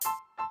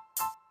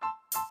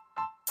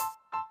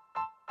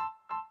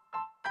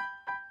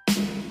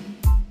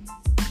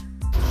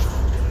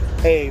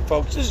Hey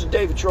folks, this is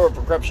David Shore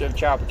from Corruption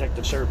Child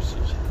Protective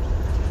Services.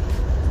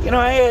 You know,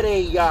 I had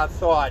a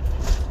thought.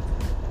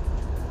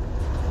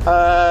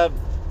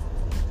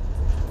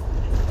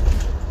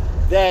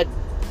 That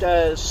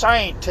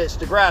scientist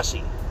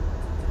Degrassi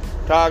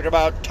talked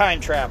about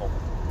time travel.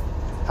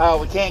 How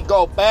we can't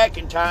go back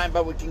in time,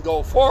 but we can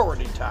go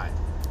forward in time.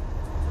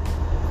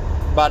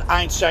 About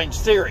Einstein's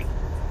theory.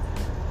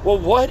 Well,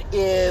 what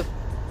if,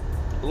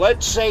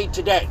 let's say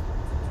today,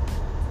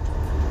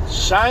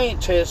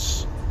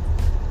 scientists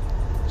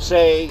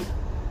say,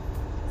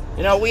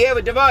 you know, we have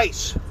a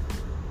device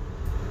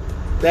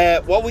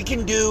that what we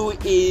can do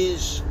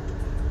is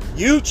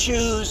you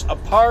choose a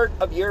part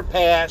of your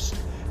past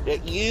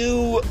that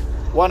you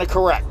want to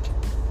correct.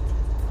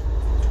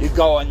 You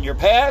go in your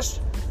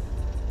past,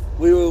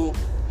 we will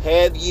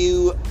have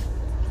you'll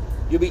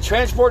be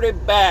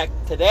transported back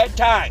to that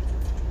time.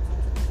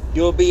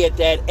 You'll be at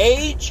that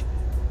age.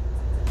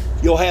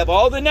 You'll have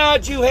all the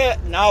knowledge you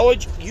have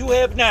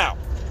now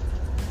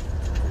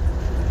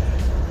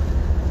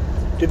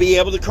to be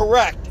able to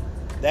correct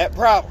that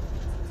problem.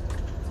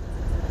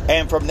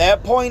 And from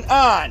that point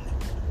on,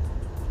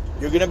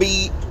 you're going to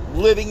be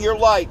living your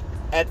life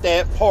at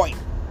that point.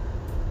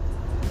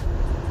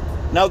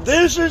 Now,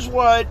 this is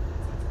what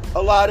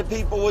a lot of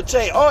people would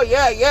say. Oh,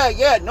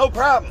 yeah, no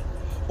problem.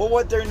 But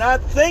what they're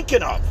not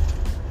thinking of,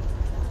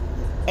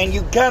 and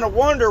you kind of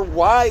wonder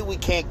why we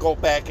can't go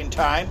back in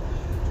time,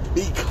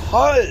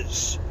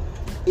 because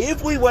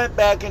if we went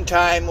back in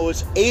time and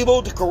was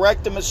able to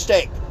correct a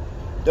mistake,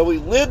 that we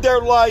lived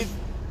our life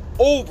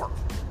over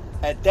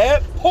at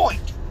that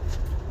point,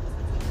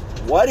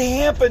 what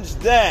happens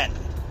then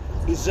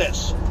is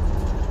this,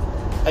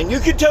 and you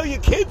can tell your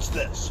kids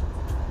this,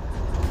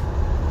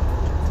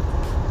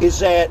 is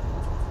that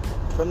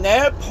from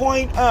that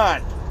point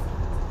on,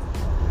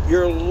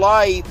 your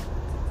life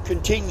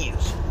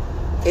continues.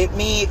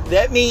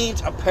 That means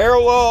a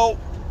parallel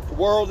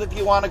world, if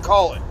you want to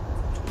call it,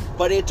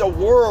 but it's a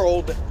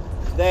world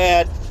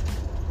that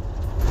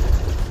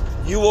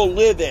you will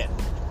live in.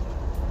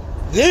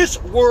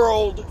 This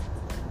world,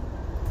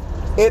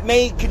 it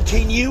may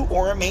continue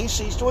or it may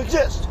cease to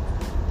exist.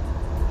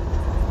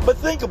 But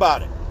think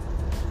about it.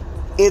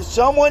 If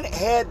someone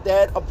had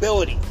that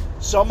ability,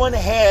 someone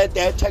had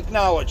that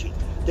technology,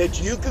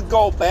 that you could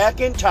go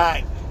back in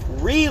time,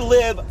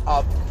 relive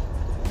a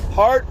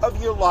part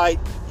of your life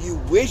you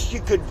wish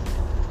you could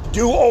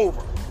do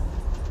over,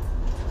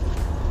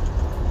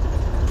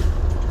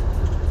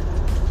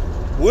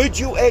 would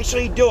you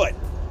actually do it?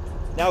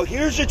 Now,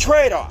 here's the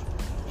trade-off.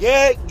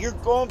 Yeah, you're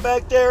going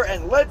back there,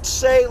 and let's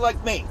say,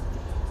 like me,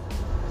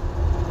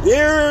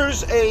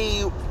 there's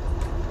a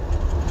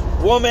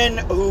woman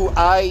who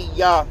I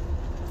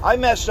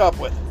messed up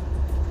with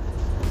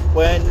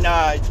when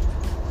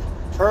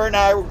her and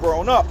I were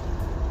growing up.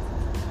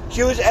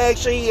 She was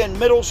actually in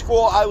middle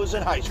school, I was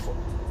in high school.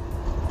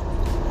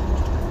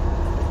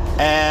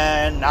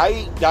 And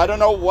I don't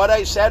know what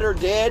I said or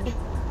did,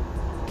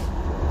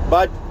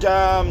 but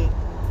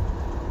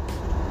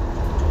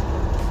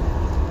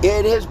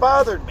it has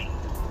bothered me.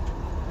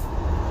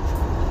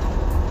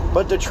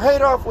 But the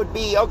trade-off would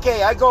be,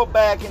 okay, I go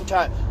back in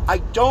time. I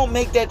don't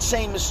make that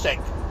same mistake.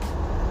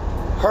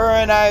 Her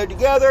and I are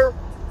together.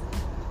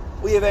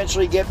 We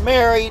eventually get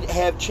married,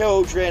 have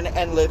children,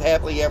 and live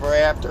happily ever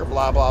after,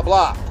 blah, blah,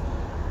 blah.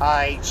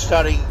 I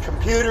study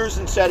computers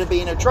instead of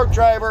being a truck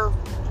driver,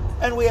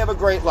 and we have a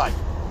great life.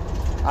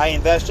 I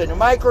invest into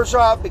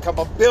Microsoft, become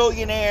a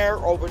billionaire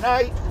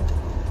overnight,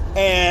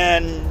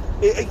 and,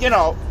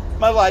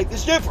 my life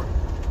is different.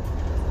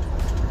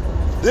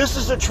 This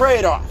is a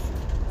trade-off.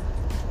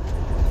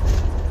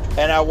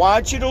 And I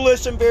want you to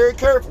listen very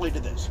carefully to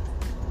this.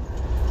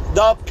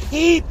 The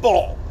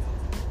people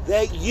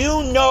that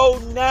you know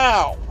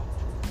now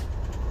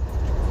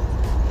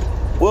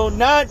will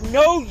not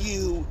know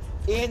you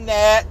in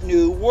that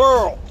new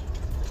world.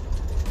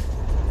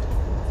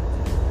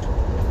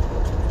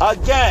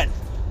 Again,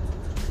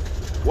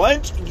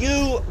 once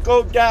you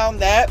go down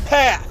that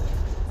path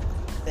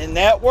in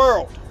that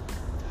world,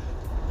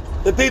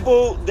 the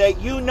people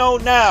that you know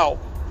now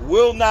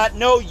will not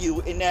know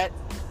you in that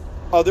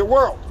other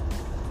world.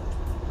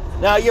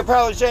 Now, you're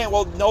probably saying,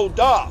 well, no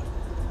duh.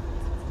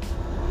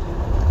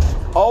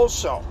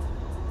 Also,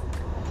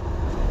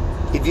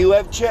 if you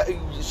have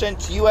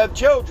since you have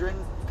children,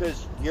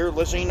 because you're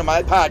listening to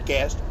my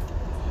podcast,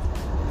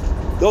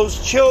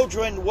 those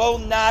children will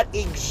not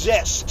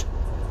exist.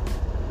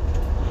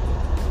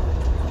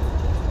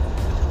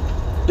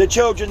 The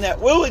children that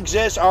will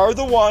exist are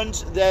the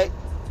ones that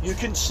you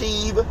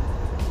conceive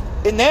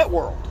in that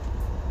world.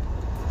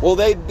 Will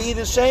they be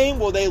the same?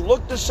 Will they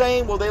look the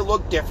same? Will they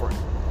look different?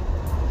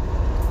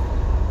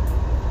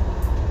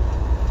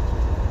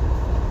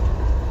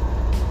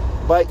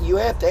 But you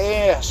have to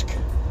ask,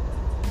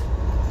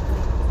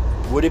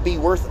 would it be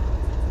worth it?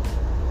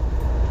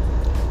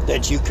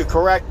 That you could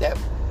correct that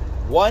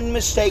one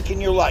mistake in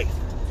your life.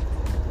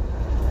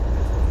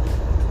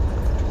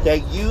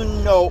 That you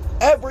know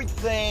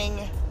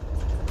everything,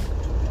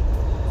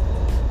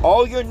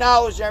 all your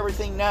knowledge and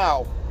everything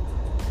now,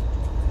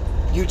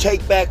 you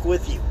take back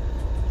with you.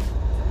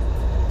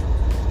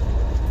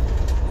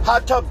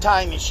 Hot tub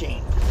time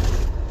machine.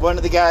 One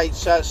of the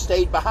guys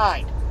stayed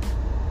behind.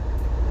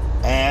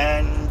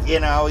 And, he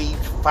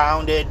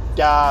founded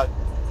a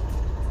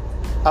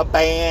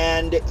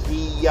band.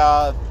 He,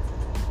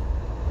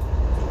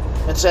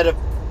 instead of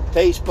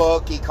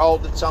Facebook, he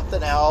called it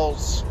something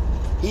else.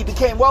 He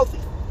became wealthy.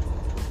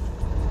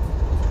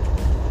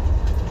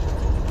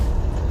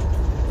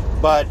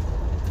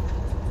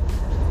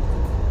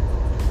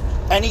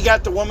 And he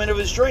got the woman of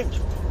his dreams.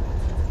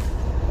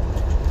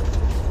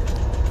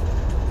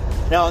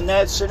 Now, in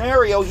that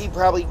scenario, he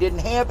probably didn't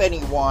have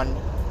anyone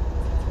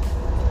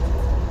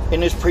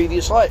in his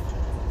previous life.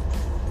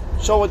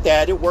 So with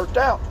that, it worked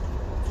out.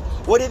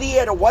 What if he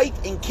had a wife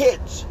and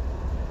kids,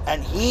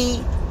 and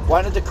he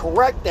wanted to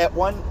correct that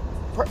one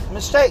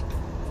mistake?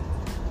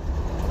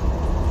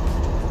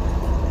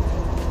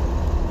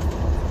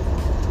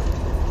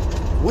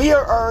 We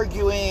are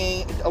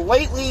arguing,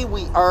 lately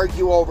we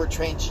argue over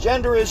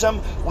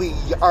transgenderism, we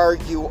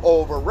argue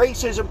over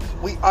racism,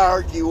 we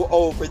argue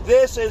over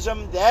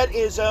thisism,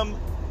 thatism,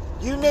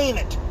 you name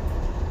it.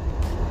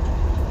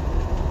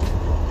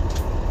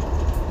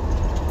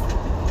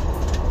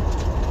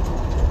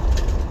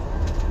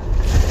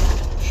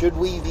 Should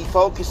we be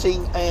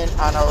focusing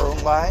on our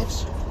own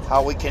lives?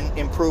 How we can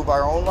improve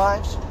our own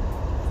lives?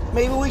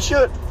 Maybe we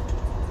should.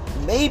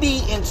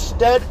 Maybe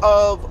instead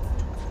of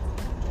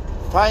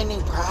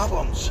finding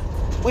problems,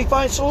 we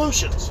find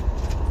solutions.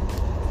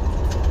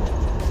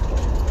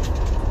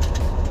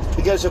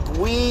 Because if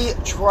we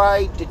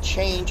tried to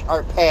change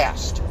our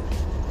past,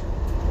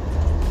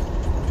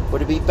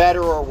 would it be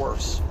better or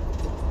worse?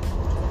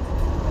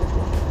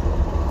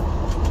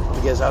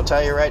 Because I'll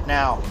tell you right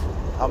now,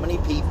 how many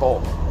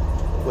people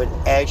would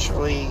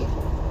actually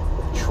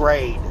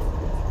trade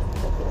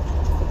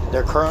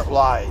their current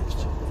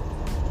lives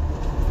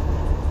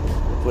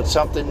with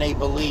something they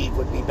believe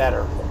would be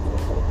better?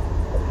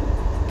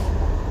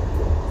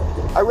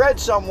 I read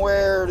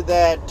somewhere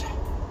that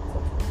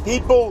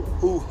people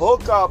who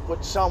hook up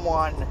with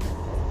someone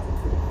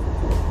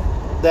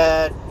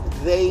that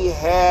they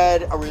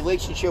had a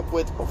relationship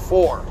with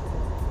before,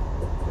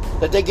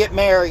 that they get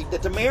married,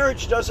 that the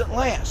marriage doesn't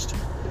last,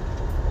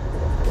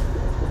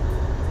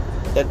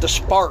 that the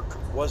spark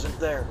wasn't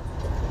there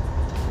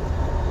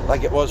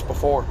like it was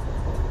before.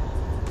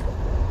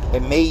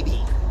 And maybe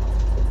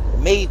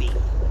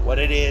what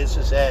it is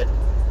that,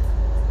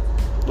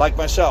 like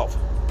myself,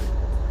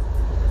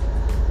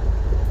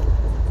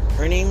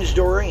 her name is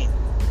Doreen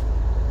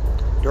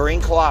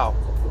Kalau.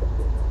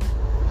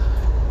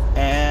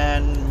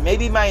 And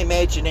maybe my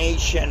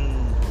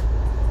imagination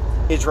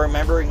is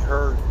remembering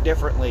her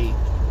differently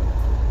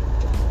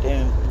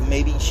than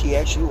maybe she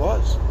actually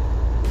was.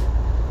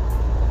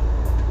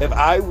 If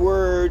I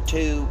were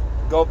to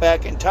go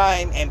back in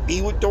time and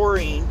be with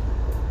Doreen,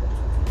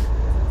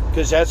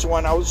 because that's the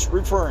one I was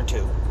referring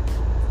to,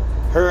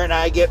 her and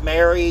I get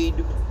married,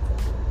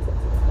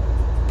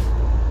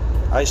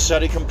 I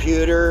study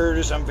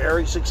computers, I'm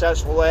very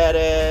successful at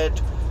it,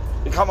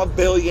 become a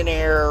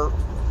billionaire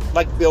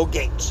like Bill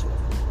Gates,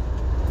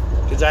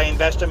 because I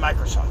invest in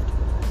Microsoft.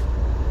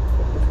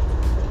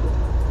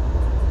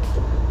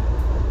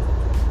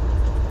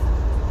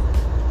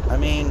 I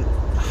mean,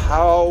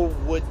 how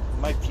would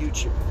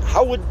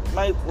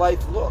my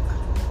life look?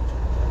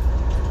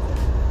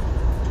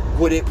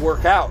 Would it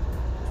work out?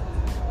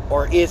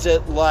 Or is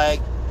it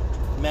like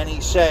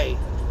many say,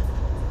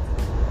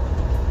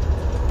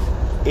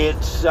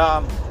 it's,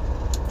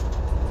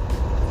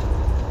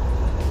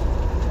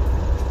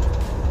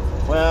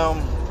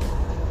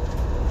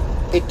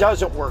 it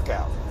doesn't work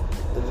out.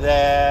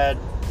 That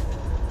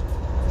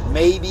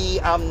maybe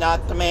I'm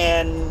not the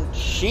man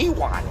she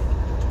wanted.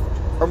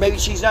 Or maybe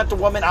she's not the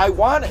woman I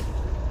wanted.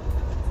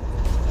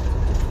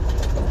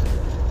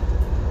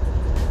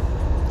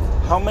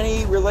 How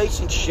many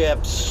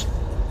relationships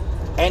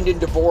end in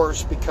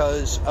divorce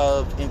because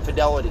of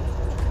infidelity?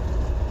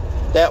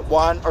 That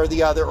one or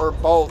the other or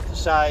both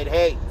decide,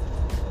 hey,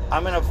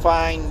 I'm going to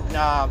find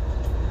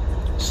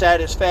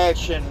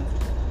satisfaction.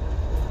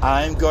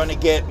 I'm going to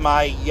get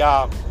my,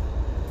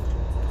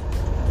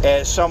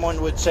 as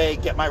someone would say,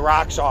 get my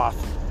rocks off.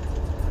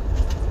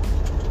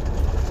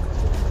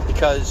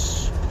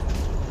 Because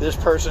this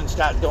person's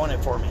not doing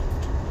it for me.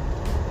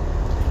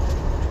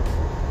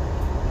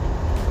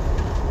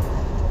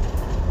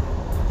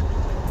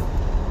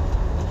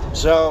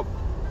 So,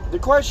 the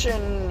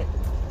question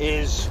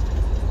is,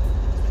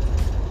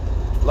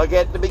 like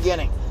at the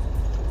beginning,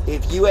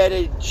 if you had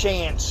a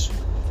chance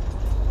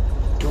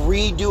to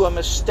redo a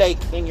mistake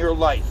in your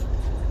life,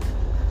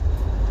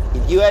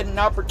 if you had an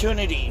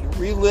opportunity to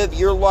relive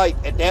your life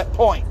at that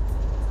point,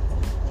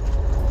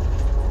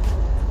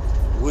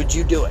 would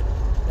you do it?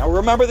 Now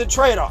remember the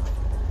trade-off.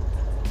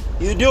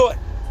 You do it.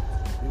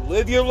 You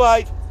live your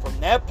life from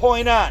that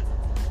point on.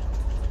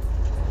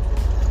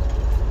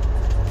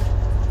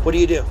 What do?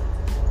 You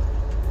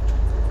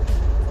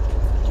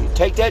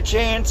take that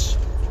chance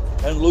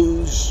and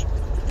lose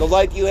the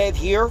life you have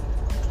here,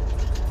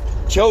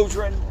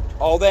 children,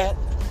 all that?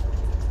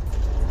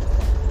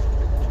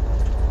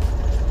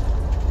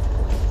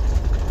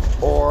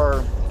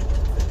 Or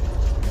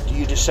do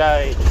you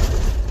decide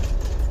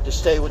to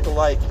stay with the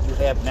life you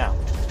have now?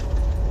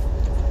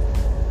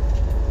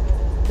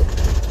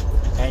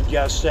 And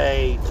just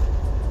say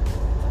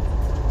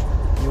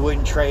you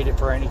wouldn't trade it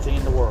for anything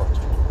in the world.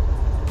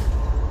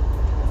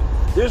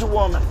 There's a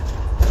woman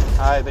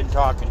I've been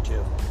talking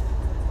to.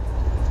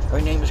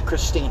 Her name is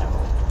Christina.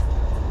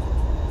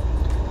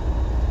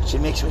 She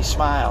makes me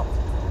smile.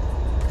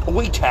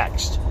 We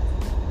text.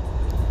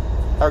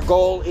 Our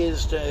goal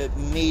is to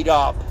meet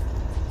up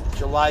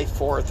July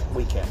 4th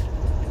weekend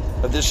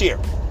of this year.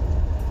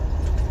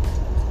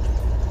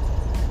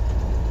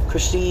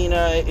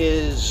 Christina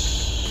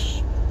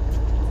is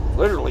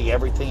literally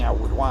everything I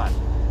would want.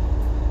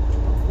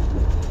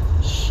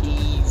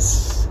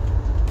 She's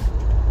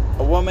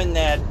a woman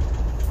that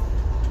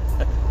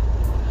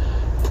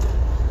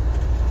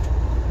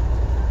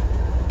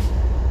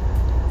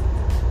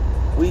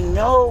we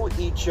know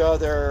each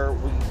other,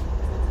 we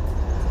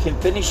can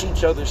finish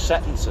each other's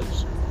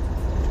sentences.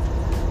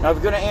 Now, if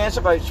you're going to answer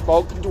if I've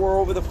spoken to her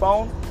over the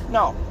phone,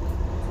 no.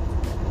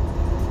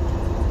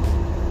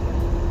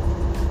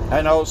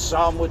 I know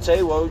some would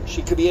say, well,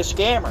 she could be a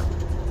scammer,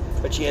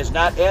 but she has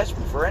not asked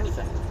me for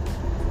anything.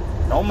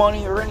 No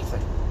money or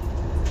anything.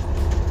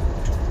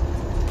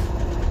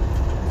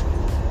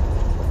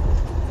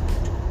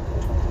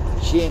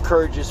 She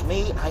encourages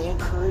me, I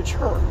encourage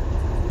her.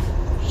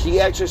 She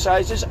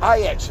exercises,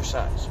 I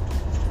exercise.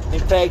 In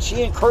fact,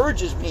 she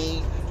encourages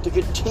me to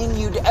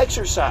continue to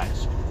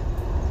exercise.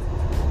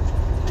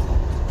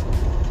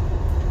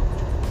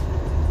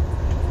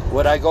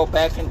 Would I go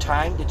back in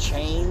time to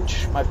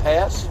change my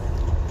past?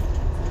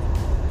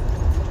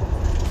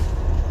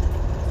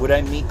 Would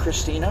I meet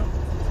Christina?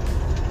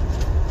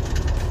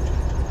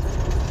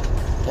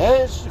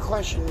 That is the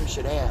question you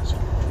should ask.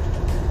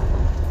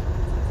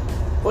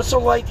 What's the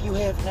life you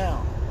have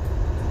now?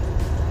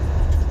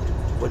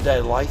 Would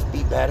that life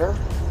be better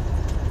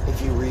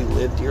if you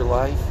relived your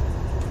life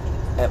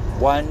at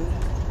one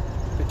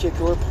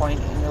particular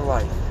point in your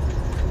life?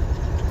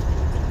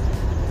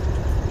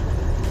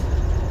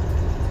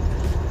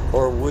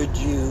 Or would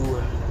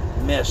you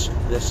miss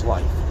this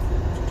life?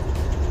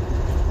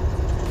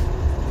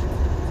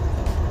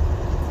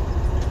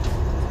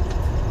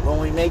 When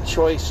we make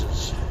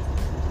choices,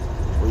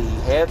 we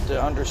have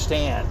to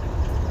understand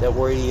that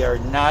we are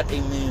not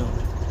immune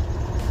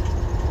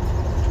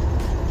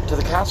to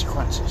the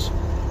consequences.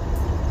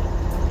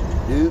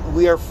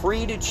 We are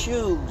free to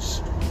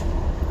choose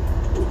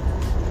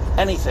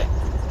anything.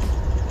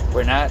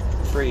 We're not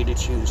free to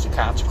choose the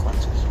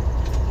consequences.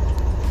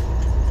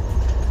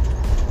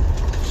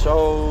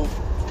 So,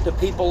 the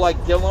people like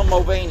Dylan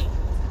Mulvaney,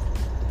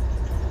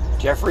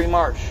 Jeffrey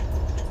Marsh,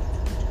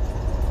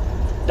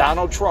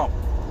 Donald Trump,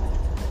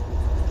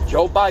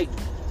 Joe Biden,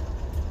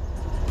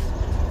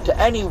 to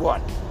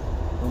anyone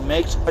who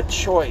makes a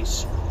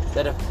choice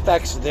that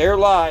affects their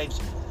lives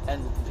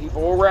and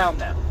people around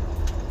them,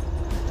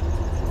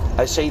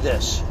 I say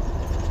this: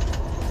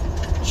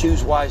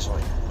 choose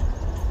wisely.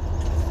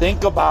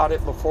 Think about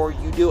it before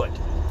you do it.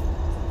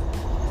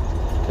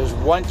 Because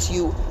once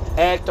you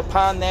act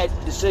upon that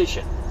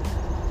decision,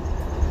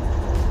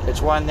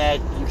 it's one that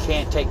you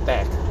can't take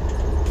back.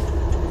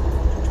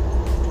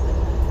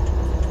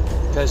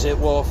 Because it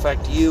will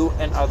affect you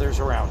and others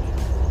around you.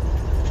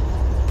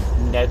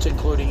 And that's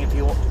including if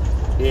you're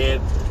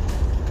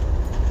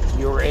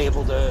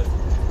able to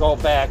go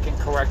back and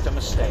correct a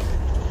mistake.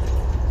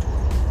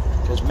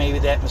 Because maybe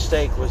that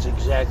mistake was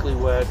exactly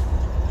what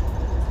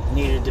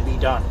needed to be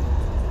done.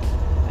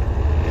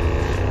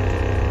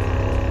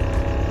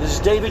 This is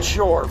David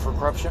Shore for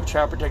Corruption of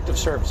Child Protective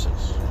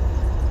Services.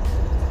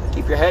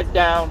 Keep your head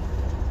down.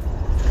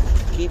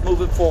 Keep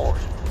moving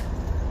forward.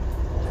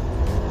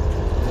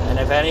 And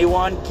if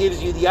anyone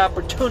gives you the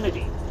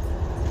opportunity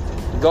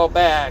to go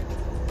back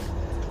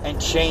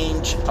and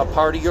change a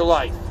part of your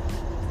life,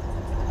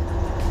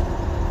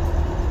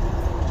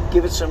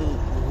 give it some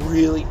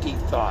really deep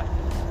thought.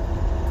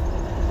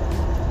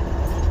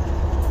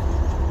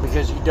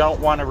 Because you don't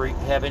want to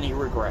have any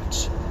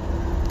regrets.